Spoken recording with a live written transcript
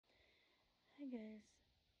guys,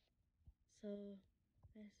 so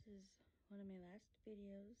this is one of my last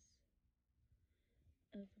videos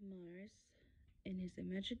of Mars in his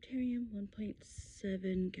Imaginarium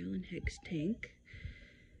 1.7 gallon hex tank,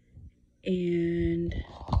 and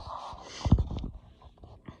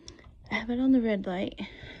I have it on the red light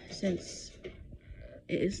since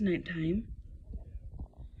it is nighttime,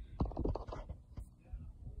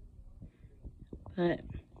 but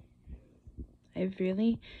I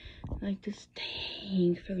really like this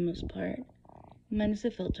tank for the most part, minus the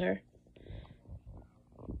filter.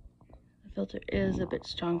 The filter is a bit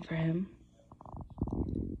strong for him,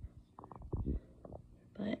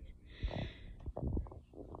 but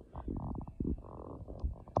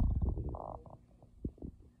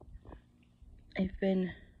I've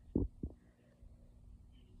been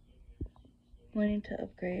wanting to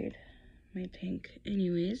upgrade my tank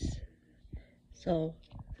anyways, so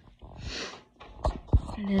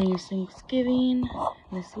and then use Thanksgiving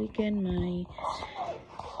this weekend. My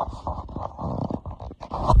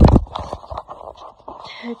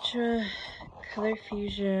Tetra Color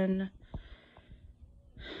Fusion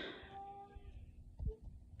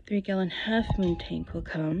 3 gallon half moon tank will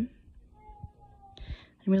come.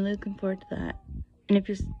 I'm really looking forward to that. And if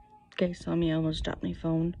you guys saw me, I almost dropped my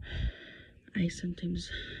phone. I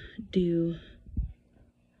sometimes do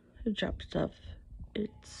drop stuff.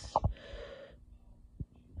 It's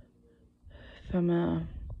from a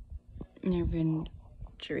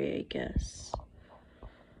inventory, I guess.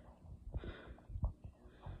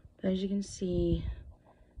 But as you can see,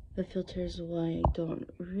 the filter is why I don't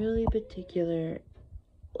really particularly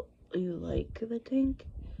like the tank.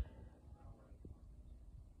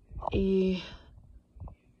 A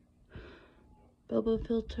bubble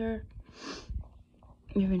filter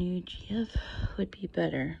or an UGF would be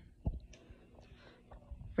better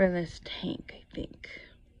for this tank, I think.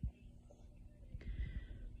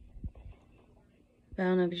 But I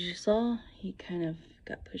don't know if you saw, he kind of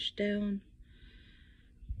got pushed down.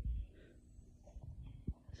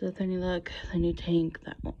 So with any luck, the new tank,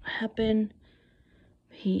 that won't happen.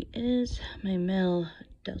 He is my male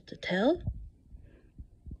Delta tail.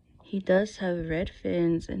 He does have red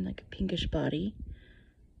fins and like a pinkish body.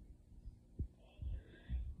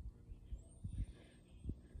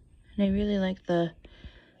 And I really like how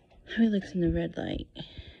he looks in the red light.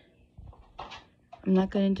 I'm not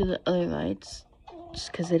going to do the other lights just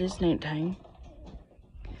because it is nighttime.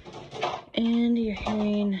 And you're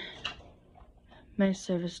hearing my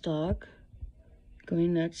service dog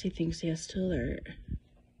going nuts. He thinks he has to alert.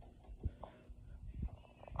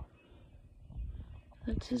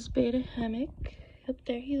 That's his beta hammock up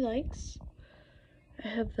there he likes. I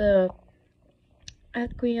have the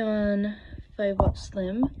Aqueon 5-watt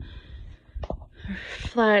slim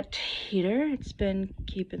flat heater. It's been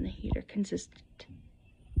keeping the heater consistent.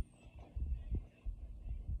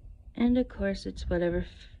 And of course it's whatever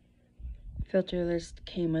filter list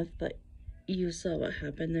came with, but you saw what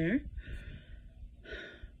happened there.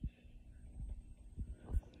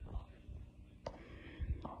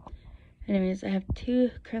 Anyways, I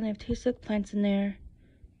currently have two silk plants in there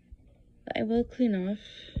that I will clean off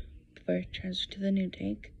before I transfer to the new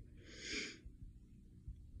tank.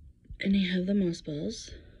 And I have the moss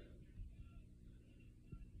balls.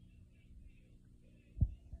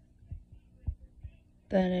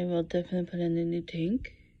 That I will definitely put in the new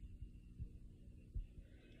tank.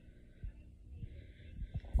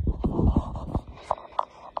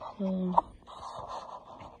 So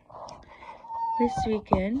this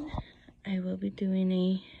weekend I will be doing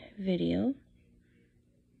a video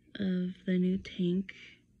of the new tank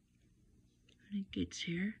when it gets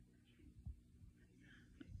here.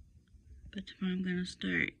 But tomorrow I'm gonna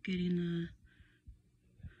start getting the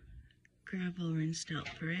gravel rinsed out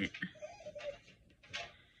for it.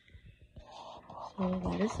 So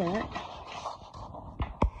that is that.